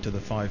hour, to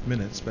the 5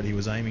 minutes, but he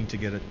was aiming to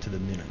get it to the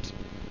minute.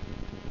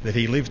 That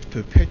he lived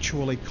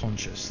perpetually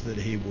conscious that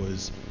he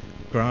was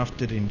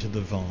grafted into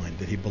the vine,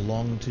 that he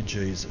belonged to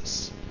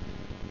Jesus,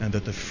 and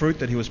that the fruit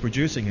that he was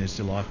producing in his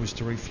life was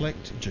to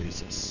reflect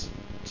Jesus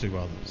to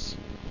others.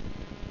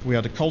 We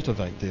are to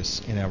cultivate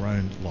this in our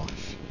own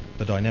life,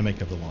 the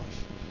dynamic of the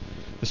life.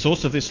 The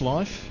source of this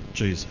life,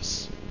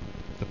 Jesus.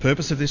 The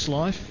purpose of this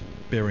life,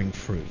 bearing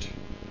fruit,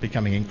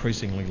 becoming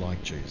increasingly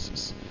like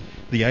Jesus.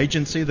 The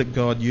agency that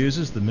God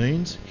uses, the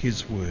means,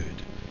 his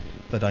word.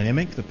 The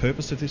dynamic, the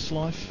purpose of this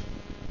life,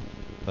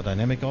 the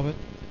dynamic of it,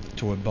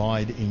 to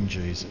abide in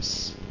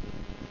Jesus.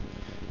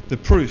 The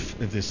proof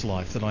of this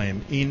life, that I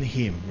am in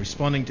him,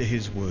 responding to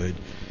his word,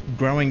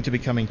 growing to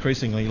become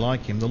increasingly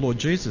like him. The Lord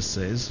Jesus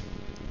says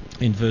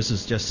in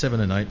verses just 7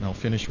 and 8, and I'll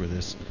finish with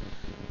this,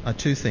 are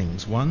two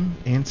things. One,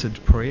 answered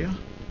prayer,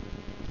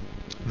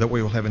 that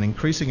we will have an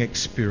increasing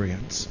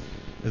experience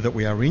that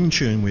we are in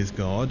tune with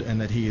God and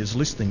that he is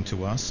listening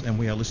to us and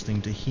we are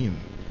listening to him.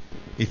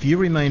 If you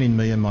remain in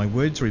me and my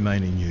words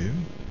remain in you,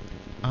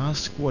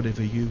 ask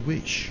whatever you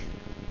wish,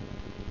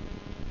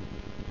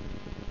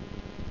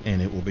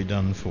 and it will be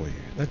done for you.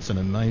 That's an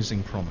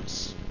amazing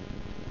promise.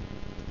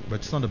 but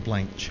it's not a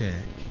blank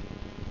check.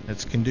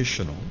 It's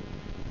conditional.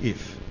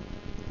 If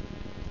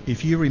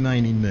you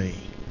remain in me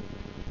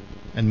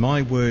and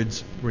my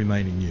words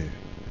remain in you,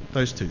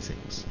 those two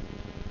things.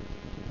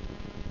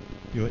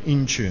 You're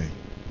in tune,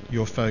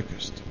 you're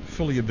focused,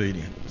 fully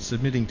obedient,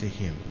 submitting to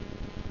him.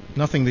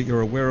 Nothing that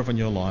you're aware of in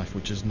your life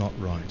which is not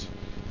right.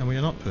 And we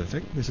are not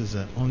perfect. This is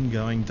an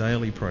ongoing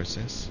daily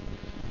process.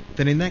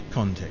 Then in that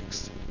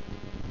context,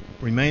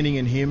 remaining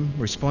in him,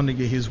 responding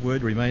to his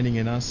word, remaining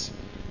in us,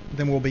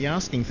 then we'll be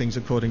asking things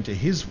according to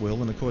his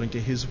will and according to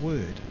his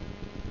word.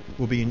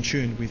 We'll be in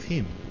tune with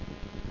him,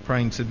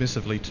 praying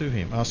submissively to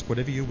him. Ask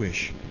whatever you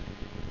wish,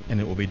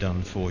 and it will be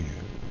done for you.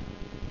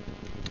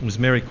 It was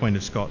Mary, Queen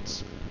of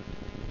Scots,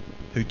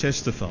 who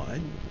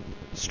testified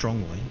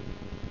strongly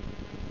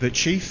that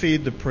she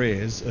feared the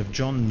prayers of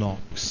John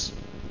Knox,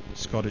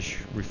 Scottish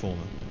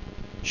reformer.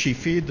 She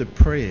feared the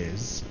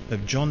prayers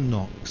of John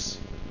Knox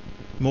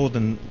more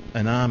than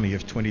an army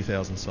of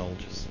 20,000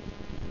 soldiers.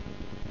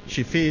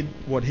 She feared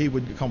what he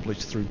would accomplish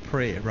through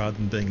prayer rather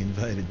than being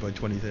invaded by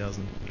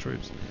 20,000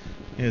 troops.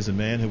 Here's a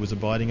man who was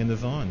abiding in the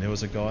vine. There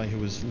was a guy who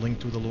was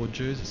linked with the Lord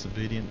Jesus,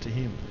 obedient to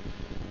him,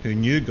 who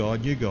knew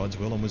God, knew God's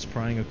will, and was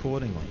praying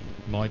accordingly,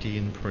 mighty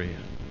in prayer.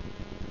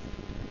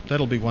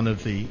 That'll be one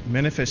of the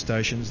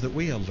manifestations that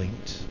we are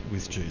linked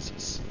with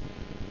Jesus,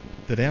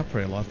 that our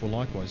prayer life will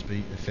likewise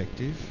be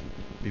effective,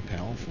 be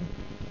powerful,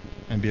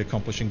 and be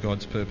accomplishing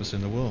God's purpose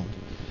in the world.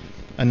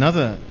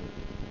 Another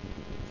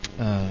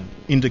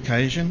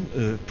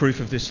indication, proof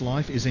of this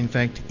life, is in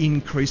fact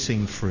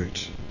increasing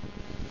fruit.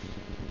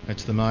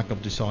 That's the mark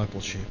of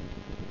discipleship.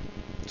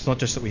 It's not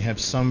just that we have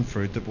some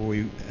fruit, that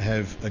we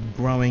have a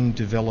growing,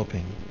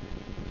 developing.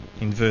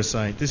 In verse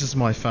 8, this is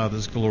my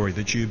Father's glory,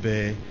 that you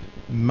bear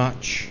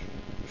much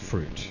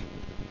fruit,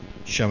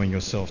 showing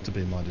yourself to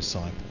be my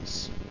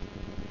disciples.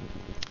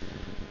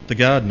 The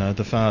gardener,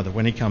 the father,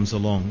 when he comes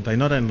along, they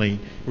not only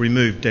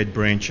remove dead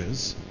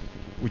branches,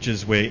 which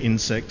is where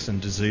insects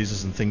and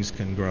diseases and things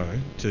can grow,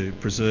 to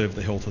preserve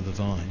the health of the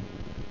vine.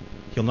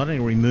 He'll not only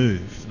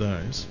remove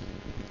those,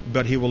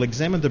 but he will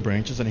examine the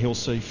branches and he'll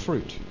see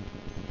fruit.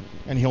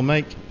 And he'll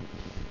make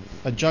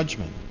a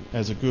judgment,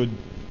 as a good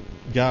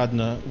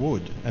gardener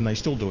would, and they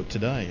still do it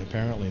today,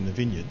 apparently, in the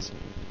vineyards,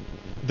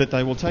 that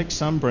they will take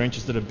some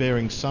branches that are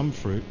bearing some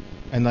fruit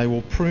and they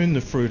will prune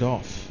the fruit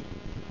off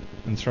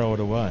and throw it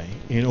away,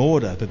 in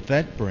order that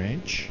that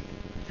branch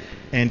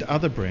and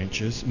other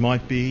branches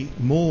might be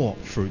more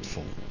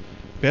fruitful,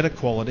 better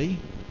quality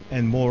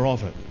and more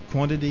of it,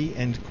 quantity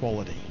and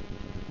quality.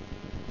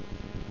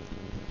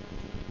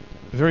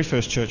 The very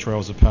first church where I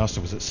was a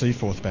pastor was at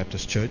Seaforth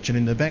Baptist Church, and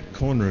in the back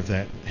corner of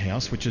that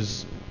house, which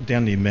is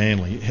down near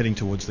Manly, heading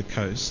towards the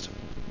coast,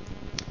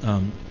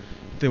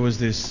 there was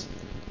this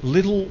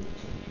little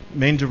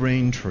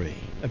mandarin tree,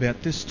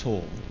 about this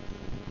tall,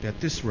 about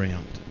this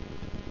round,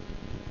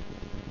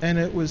 and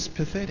it was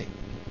pathetic.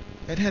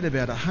 It had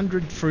about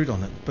 100 fruit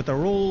on it, but they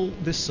were all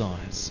this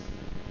size,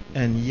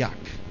 and yuck.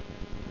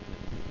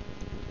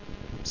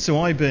 So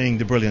I, being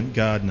the brilliant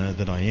gardener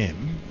that I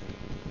am,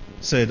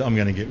 said, I'm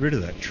going to get rid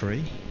of that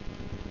tree.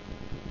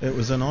 It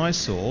was an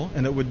eyesore,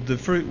 and the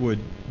fruit would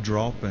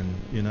drop and,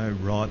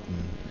 rot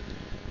and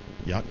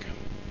yuck.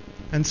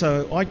 And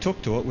so I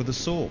took to it with a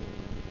saw,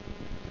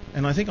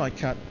 and I think I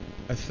cut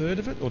a third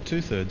of it or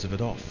 2/3 of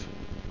it off.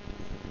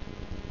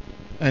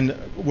 And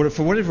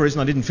for whatever reason,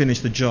 I didn't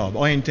finish the job.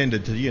 I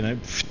intended to,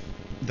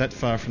 that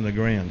far from the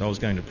ground. I was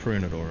going to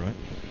prune it all right.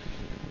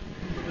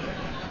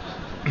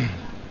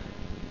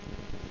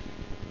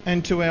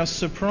 And to our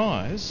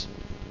surprise,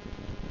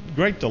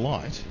 great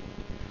delight,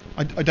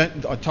 I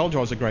told you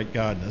I was a great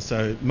gardener,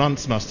 so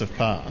months must have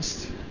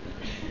passed.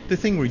 The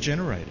thing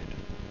regenerated.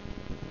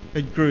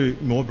 It grew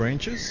more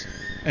branches,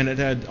 and it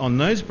had on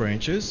those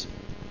branches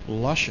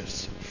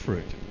luscious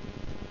fruit.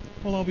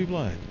 Well, I'll be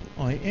blowed.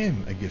 I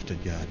am a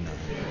gifted gardener.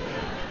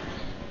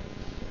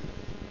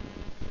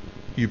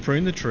 You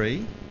prune the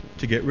tree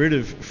to get rid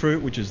of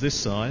fruit which is this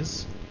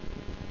size,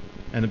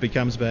 and it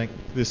becomes back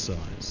this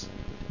size.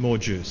 More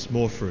juice,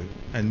 more fruit,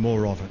 and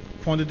more of it.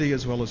 Quantity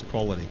as well as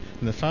quality.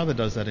 And the Father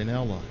does that in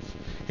our life.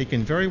 He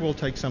can very well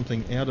take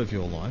something out of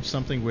your life,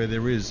 something where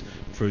there is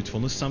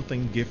fruitfulness,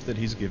 something gift that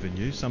he's given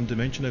you, some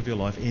dimension of your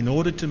life, in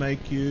order to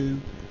make you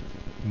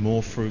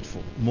more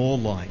fruitful, more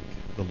like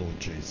the Lord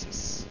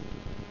Jesus.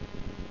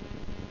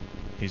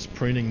 His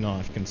pruning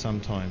knife can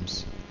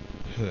sometimes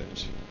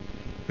hurt,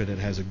 but it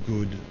has a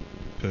good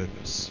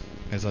purpose.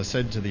 As I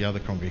said to the other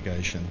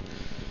congregation,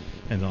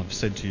 and I've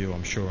said to you,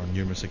 I'm sure, on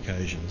numerous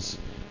occasions,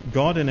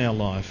 God in our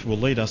life will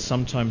lead us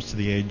sometimes to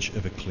the edge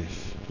of a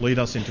cliff, lead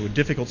us into a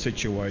difficult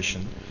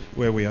situation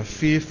where we are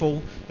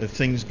fearful of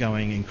things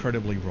going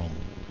incredibly wrong.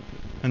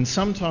 And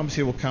sometimes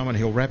he will come and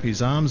he'll wrap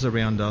his arms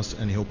around us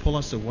and he'll pull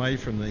us away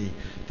from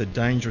the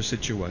dangerous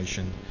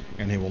situation,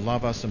 and he will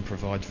love us and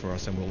provide for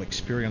us, and we'll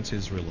experience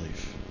his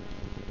relief.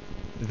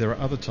 There are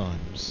other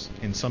times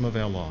in some of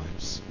our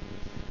lives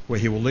where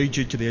he will lead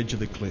you to the edge of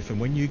the cliff, and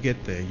when you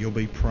get there, you'll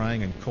be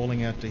praying and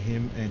calling out to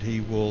him, and he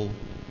will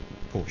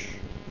push.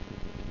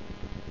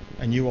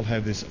 And you will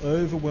have this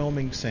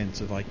overwhelming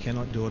sense of, I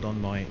cannot do it on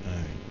my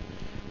own.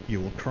 You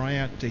will cry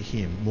out to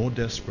him more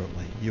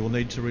desperately. You will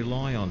need to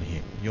rely on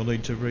him. You'll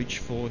need to reach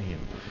for him.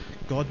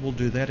 God will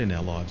do that in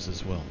our lives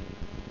as well,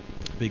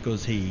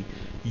 because he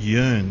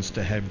yearns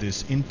to have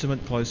this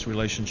intimate, close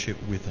relationship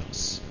with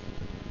us.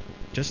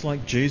 Just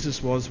like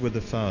Jesus was with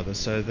the Father,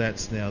 so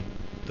that's now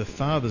the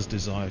Father's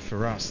desire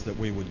for us, that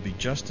we would be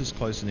just as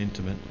close and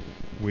intimate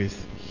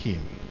with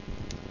him,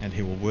 and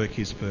he will work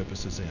his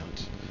purposes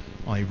out.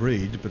 I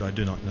read, but I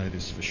do not know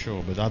this for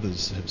sure, but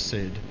others have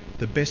said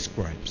the best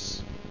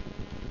grapes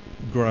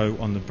grow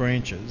on the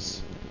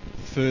branches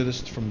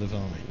furthest from the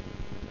vine,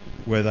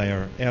 where they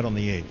are out on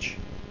the edge,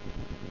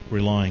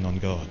 relying on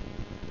God,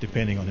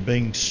 depending on him,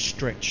 being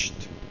stretched.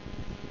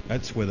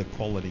 That's where the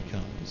quality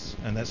comes,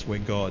 and that's where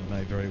God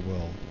may very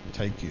well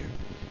take you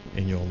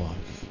in your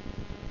life.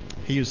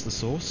 He is the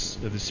source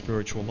of this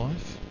spiritual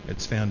life.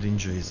 It's found in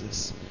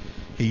Jesus.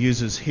 He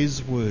uses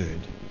his word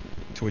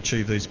to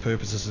achieve these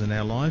purposes in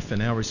our life,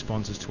 and our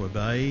response is to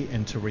obey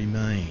and to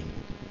remain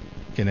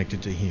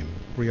connected to him,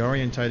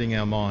 reorientating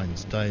our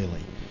minds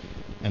daily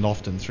and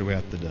often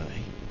throughout the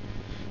day.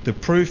 The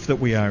proof that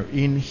we are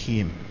in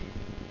him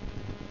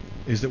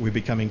is that we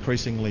become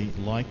increasingly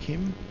like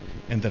him,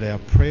 and that our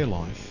prayer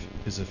life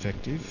is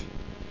effective,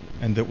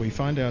 and that we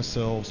find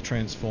ourselves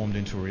transformed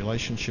into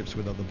relationships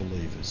with other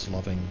believers,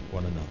 loving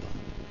one another,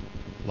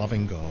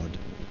 loving God,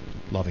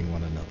 loving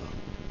one another.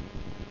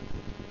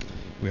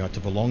 We are to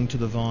belong to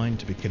the vine,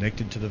 to be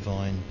connected to the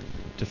vine,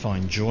 to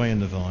find joy in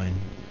the vine.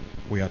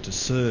 We are to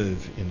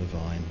serve in the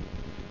vine,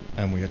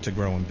 and we are to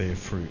grow and bear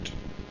fruit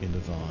in the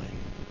vine.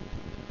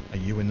 Are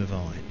you in the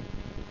vine?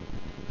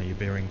 Are you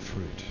bearing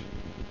fruit?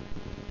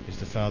 Is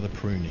the Father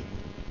pruning?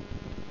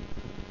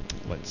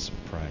 Let's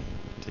pray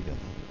together.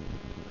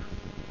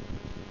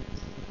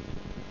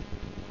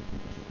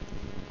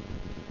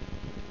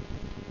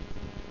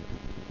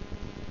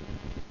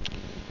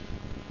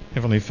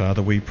 Heavenly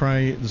Father, we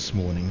pray this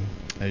morning,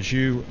 as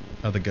you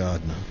are the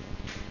gardener,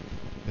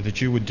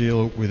 that you would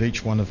deal with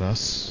each one of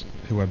us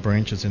who are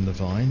branches in the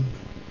vine,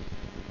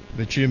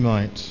 that you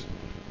might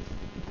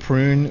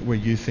prune where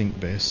you think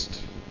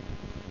best,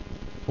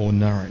 or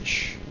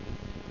nourish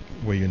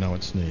where you know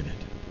it's needed,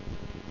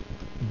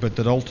 but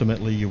that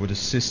ultimately you would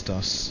assist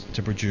us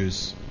to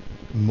produce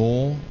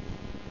more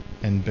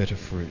and better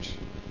fruit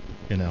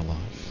in our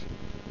life.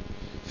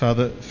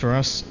 Father, for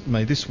us,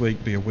 may this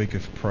week be a week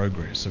of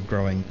progress, of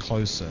growing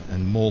closer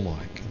and more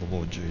like the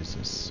Lord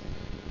Jesus.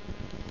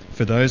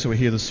 For those who are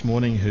here this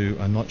morning who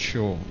are not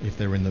sure if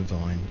they're in the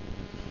vine,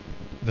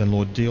 then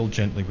Lord, deal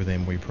gently with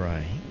them, we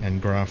pray,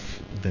 and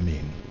graft them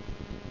in.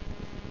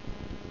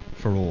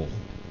 For all,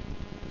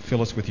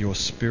 fill us with your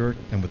Spirit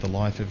and with the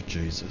life of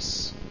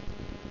Jesus,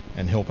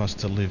 and help us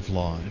to live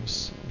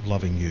lives of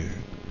loving you,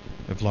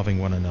 of loving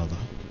one another,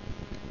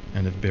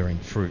 and of bearing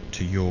fruit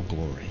to your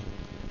glory.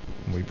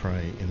 And we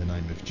pray in the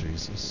name of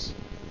Jesus.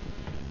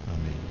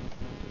 Amen.